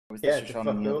Was Yeah, this to Rashawn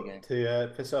fuck in the other up, game?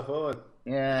 to piss off Owen.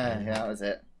 Yeah, that was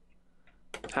it.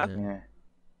 Huh? Yeah.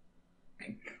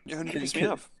 You're gonna piss me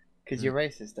off. Because you're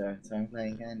racist, though, so I'm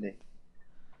playing Candy.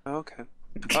 Oh, okay.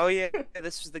 Oh yeah,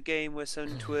 this was the game where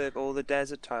someone twerk all the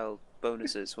desert tile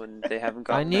bonuses when they haven't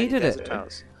got I any needed desert it.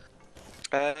 tiles.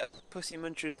 Pussy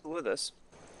Muncher is with us.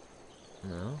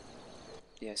 No.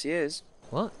 Yes, he is.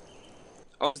 What?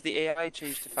 Oh, the AI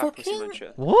changed to Fat Pussy Fucking-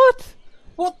 Muncher. What?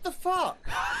 What the fuck?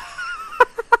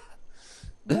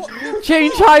 What the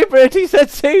Change fuck? hybrid! He said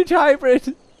change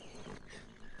hybrid!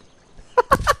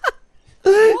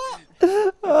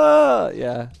 What?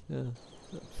 Yeah.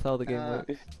 That's how the game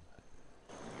works.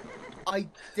 I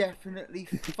definitely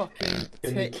fucking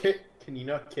Can you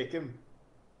not kick him?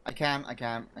 I can.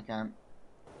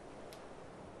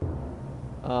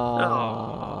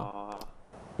 Ah. Aww.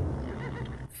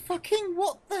 Fucking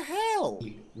what the hell?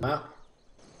 Matt?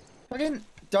 Fucking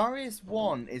Darius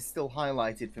 1 is still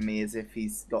highlighted for me as if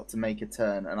he's got to make a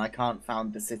turn, and I can't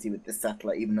found the city with the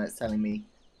settler, even though it's telling me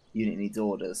unit needs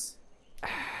orders.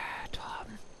 Tom.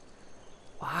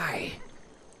 Why?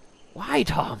 Why,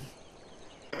 Tom?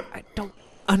 I don't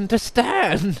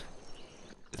understand.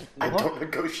 I don't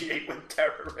negotiate with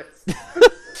terrorists.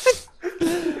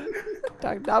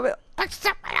 Damn it.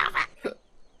 Accept my offer.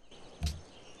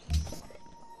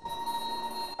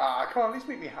 Come on, at least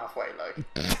meet me halfway, like.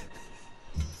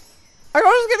 I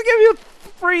was gonna give you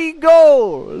free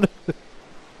gold.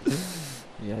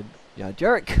 Yeah,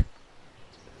 jerk.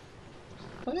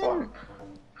 Fucking-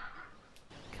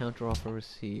 Counter offer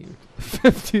received.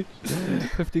 15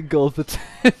 gold for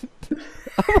 10.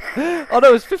 Oh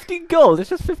no, it's 15 gold.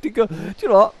 It's just 15 gold. Do you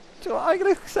know what? I'm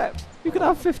gonna accept. You can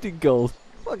have 15 gold.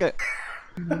 Okay.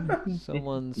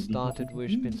 Someone started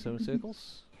worshipping some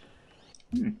circles.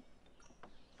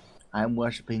 I am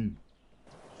worshipping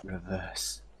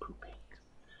reverse pooping.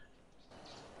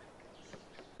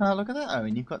 Oh, look at that,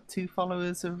 Owen. You've got 2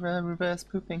 followers of reverse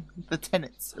pooping. The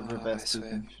tenets of reverse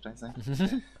pooping, should I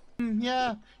say.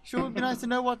 Yeah, sure would be nice to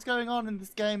know what's going on in this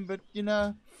game, but, you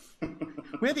know,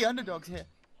 we're the underdogs here.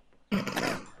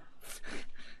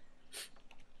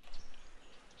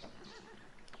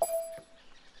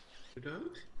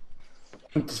 Dogs?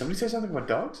 Did somebody say something about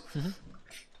dogs? You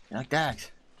like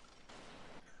dogs?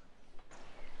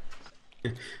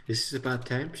 This is a bad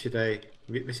time. Should I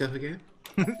mute myself again?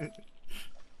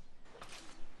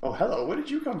 Oh, hello. Where did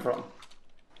you come from?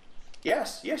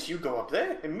 Yes, you go up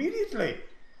there immediately.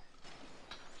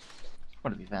 What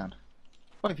have you found?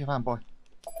 What have you found, boy?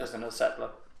 Just another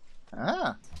settler.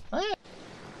 Ah, oh yeah.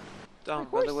 Dom,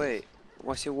 by the way,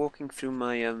 whilst you're walking through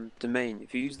my domain,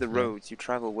 if you use the roads, you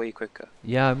travel way quicker.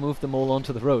 Yeah, I moved them all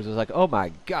onto the roads. I was like, oh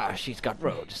my gosh, he's got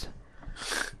roads.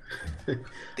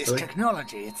 This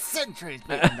technology, it's centuries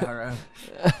bigger than our own.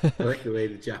 I like the way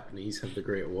the Japanese have the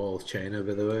Great Wall of China,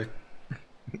 by the way.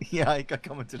 Yeah, I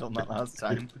commented on that last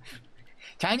time.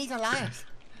 Chinese are liars.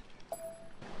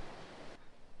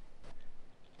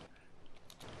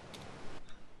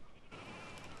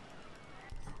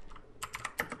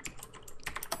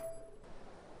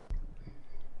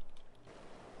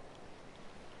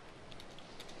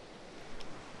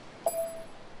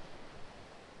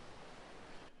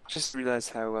 I just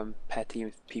realised how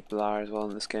petty people are as well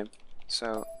in this game.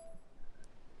 So,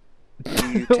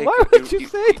 Why would you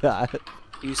say that?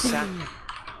 You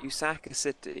sack a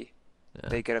city,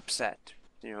 they get upset.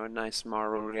 You know, a nice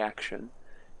moral reaction.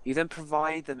 You then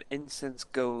provide them incense,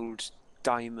 gold,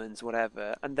 diamonds,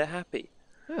 whatever, and they're happy.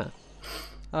 Yeah.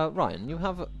 Ryan, you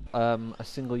have a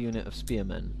single unit of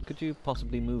spearmen. Could you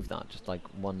possibly move that just like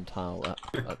 1 tile up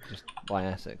just by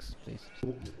Essex, please?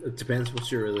 It depends what's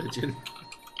your religion.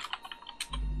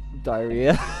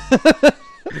 Diarrhea.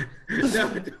 No,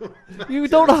 I don't. You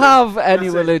don't have any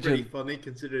That sounds religion. pretty funny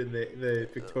considering the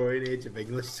Victorian age of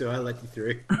English, so I'll let you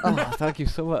through. Oh, thank you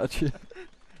so much.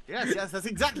 Yes, that's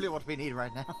exactly what we need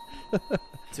right now.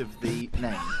 Of the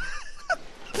name.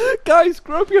 Guys,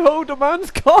 Grumpy Ho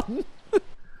demands cotton.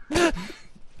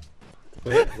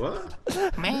 Wait,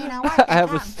 what? Man, I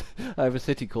have a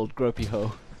city called Gropey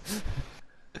Ho.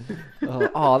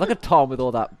 Oh, look at Tom with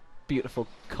all that beautiful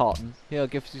cotton. Here, I'll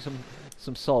give you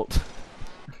some salt.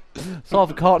 Salt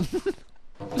for cotton.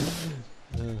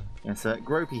 Yes,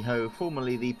 Gropey Ho,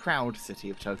 formerly the proud city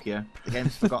of Tokyo. The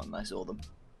game's forgotten I saw them.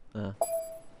 I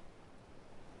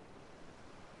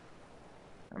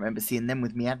remember seeing them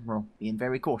with me admiral, being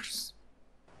very cautious.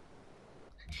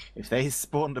 If they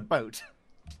spawned a boat...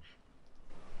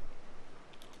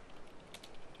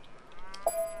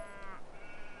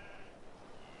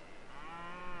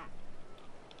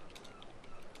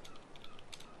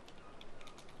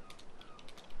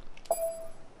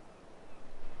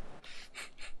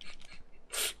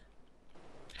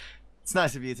 It's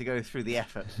nice of you to go through the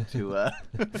effort to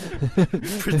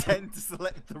pretend to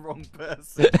select the wrong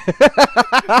person.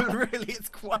 But really, it's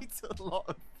quite a lot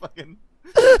of fucking.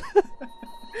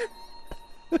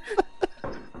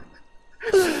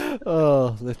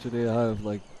 Oh, literally, I have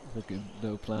like fucking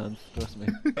no plans. Trust me.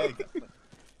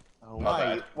 Oh,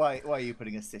 why are you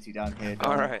putting a city down here,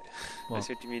 Dom? Alright. What? I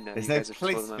see what you mean now. There's You no guys have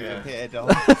told place them for you that. here, Dom.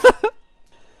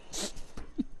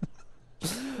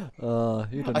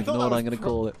 You don't I even thought know that what was I'm gonna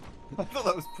call it. I thought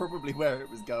that was probably where it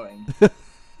was going.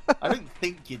 I don't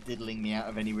think you're diddling me out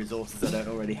of any resources I don't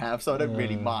already have, so I don't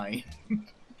really mind.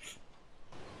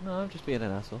 No, I'm just being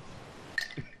an asshole.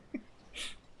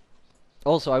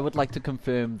 Also, I would like to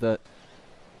confirm that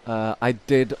I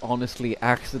did honestly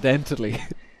accidentally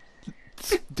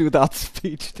do that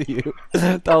speech to you.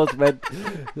 That was meant.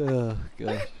 Oh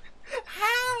gosh. How?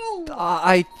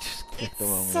 I just clicked the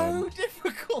wrong It's so one.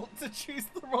 difficult to choose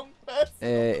the wrong person.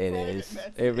 It is.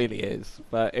 It really is.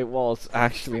 But it was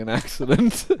actually an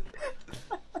accident.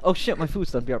 Oh shit! My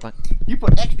food's done. Be right back. You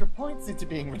put extra points into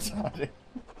being retarded.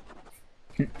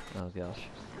 Have Oh gosh.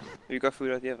 you got food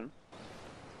out of the oven?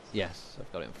 Yes,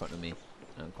 I've got it in front of me.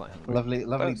 I'm quite hungry. Lovely That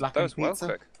blackened was well pizza.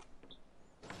 quick.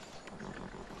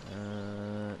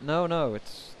 No,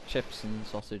 it's chips and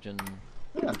sausage and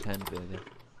Yeah. pretend burger.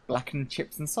 Blackened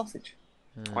chips and sausage.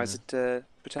 Why is it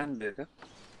pretend burger?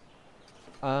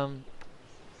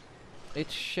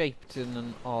 It's shaped in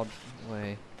an odd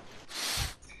way.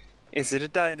 Is it a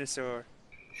dinosaur?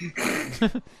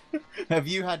 Have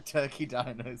you had turkey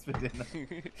dinos for dinner?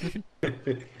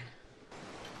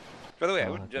 By the way, I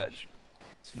Oh, wouldn't gosh. judge.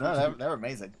 It's No, food. they're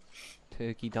amazing.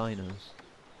 Turkey dinos.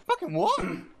 Fucking what?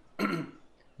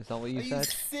 Is that what you Are you said?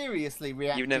 seriously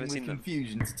reacting never with seen them?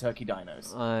 confusion to turkey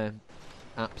dinos? I'm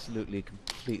absolutely,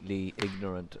 completely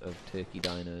ignorant of turkey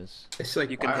dinos. It's like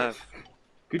You can have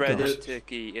Good breaded gosh.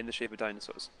 turkey in the shape of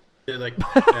dinosaurs. they're like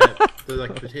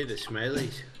potato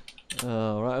smileys.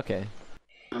 Oh, right, okay.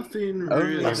 Nothing Only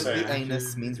really that the matters.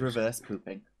 anus means reverse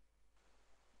pooping.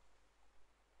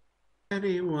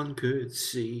 Anyone could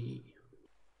see.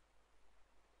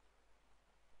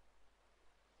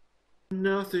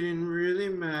 Nothing really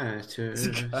matters.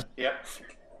 Yep.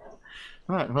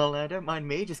 Right, well, don't mind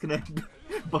me. Just gonna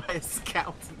buy a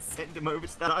scout and send him over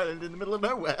to that island in the middle of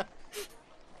nowhere.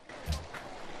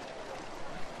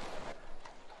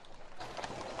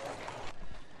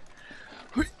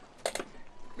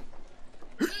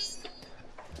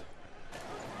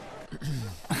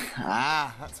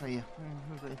 Ah, that's how you.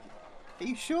 Are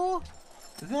you sure?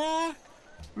 There?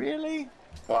 Really?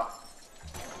 What?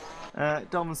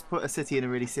 Dom's put a city in a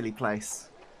really silly place.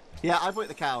 Yeah, I bought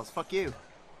the cows. Fuck you.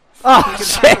 Oh, can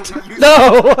shit! have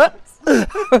all the No!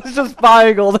 I was just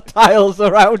buying all the tiles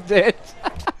around it.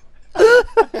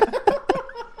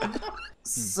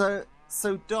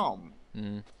 So Dom,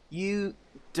 you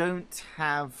don't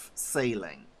have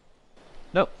sailing.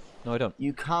 Nope. No, I don't.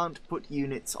 You can't put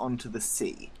units onto the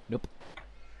sea. Nope.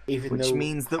 Even Which though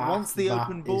means that half once the that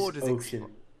open is borders ocean.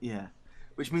 yeah,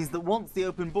 which means that once the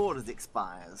open borders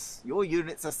expires, your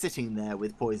units are sitting there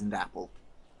with poisoned apple.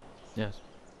 Yes.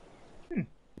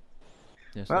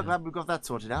 Yes. Well, I am. glad we've got that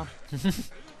sorted out.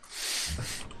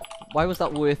 Why was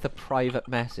that worth a private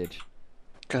message?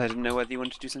 Because I didn't know whether you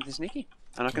wanted to do something sneaky.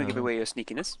 I'm not going to give No. away your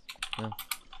sneakiness. No.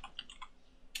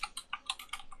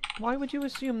 Why would you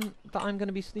assume that I'm going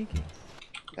to be sneaky?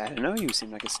 I don't know, you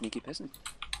seem like a sneaky person.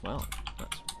 Well,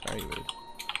 that's very rude.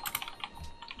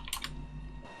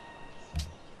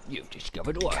 You've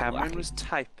discovered what? Cameron was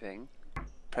typing,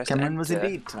 pressed Cameron was enter,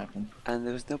 indeed typing. and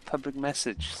there was no public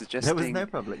message There suggesting was no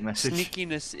public message.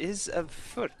 sneakiness is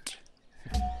afoot.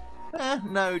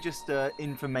 No, just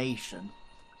information.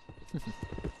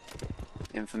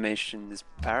 Information is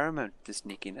paramount to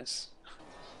sneakiness.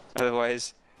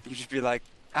 Otherwise, you'd just be like,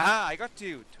 ah, I got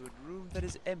you to a room that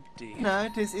is empty. No,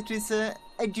 it is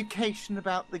education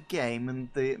about the game and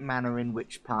the manner in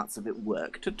which parts of it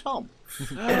work to Tom.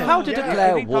 How to Yeah, declare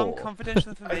Giving Tom war? confidential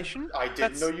information? I didn't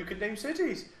That's- know you could name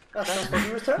cities. That's what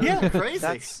he was telling Yeah, me. crazy.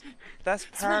 That's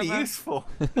It's really paramount. useful.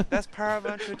 That's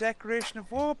paramount to a declaration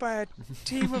of war by a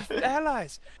team of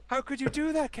allies. How could you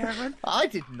do that, Cameron? I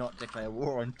did not declare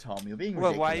war on Tom. You're being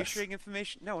Well, ridiculous. why are you sharing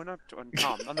information? No, not on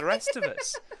Tom, on the rest of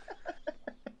us.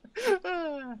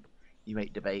 You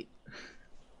hate debate.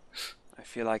 I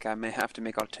feel like I may have to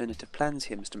make alternative plans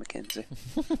here, Mr. Mackenzie.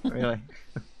 Really?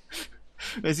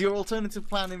 Is your alternative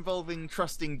plan involving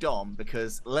trusting Dom?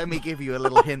 Because let me give you a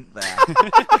little hint there.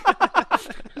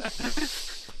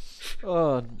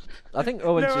 Oh, I think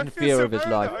Owen's in fear of his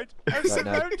life I'm right now.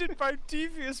 surrounded by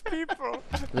devious people.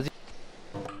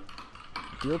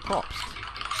 Deal props.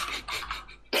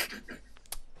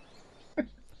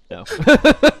 No.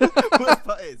 Worst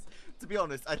part is, to be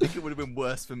honest, I think it would have been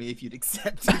worse for me if you'd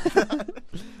accepted that.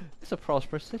 It's a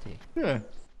prosperous city. Yeah.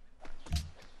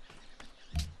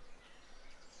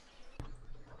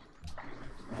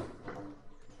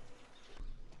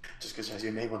 Just because it has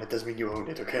your name on it doesn't mean you own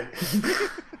it, okay?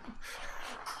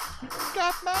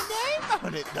 Got my name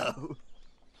on it though.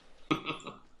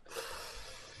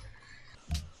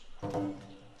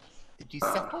 Did you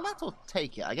settle that or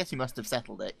take it? I guess you must have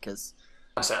settled it, because...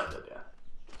 I settled it, yeah.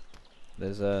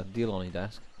 There's a deal on your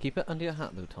desk. Keep it under your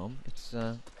hat, though, Tom. It's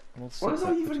a little What does secret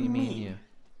that even between me and mean? you.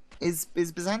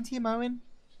 Is Byzantium Owen?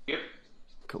 Yep.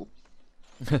 Cool.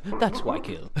 That's why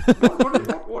kill.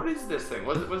 What is this thing?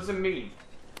 What does it mean?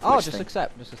 Oh, Which just thing?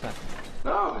 accept. Just accept.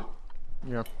 No.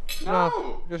 Yeah.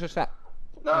 No. Just accept.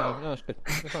 No. No, it's good.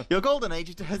 It's fine. Your golden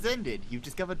age has ended. You've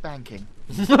discovered banking.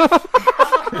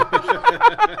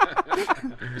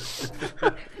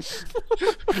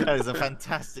 That is a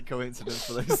fantastic coincidence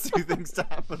for those two things to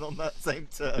happen on that same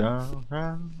turn. Down,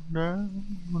 down, down,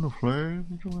 when the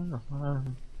flames will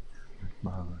burn,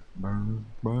 burn,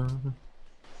 burn.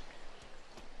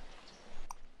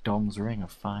 Dom's ring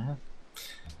of fire.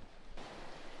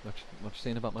 What you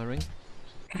saying about my ring?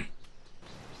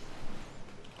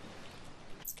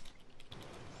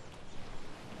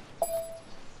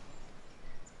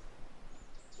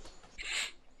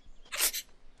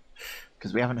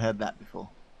 Because we haven't heard that before.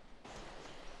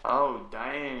 Oh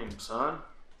damn, son.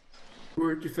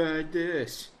 Where'd you find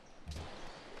this?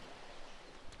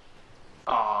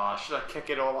 Aw, should I kick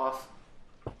it all off?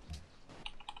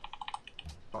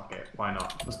 Fuck it, why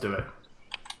not? Let's do it.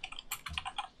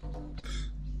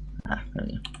 Ah, there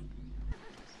we go.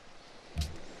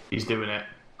 He's doing it.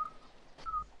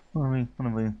 Wanna be.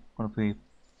 Wanna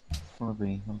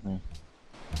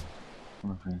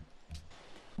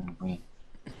be.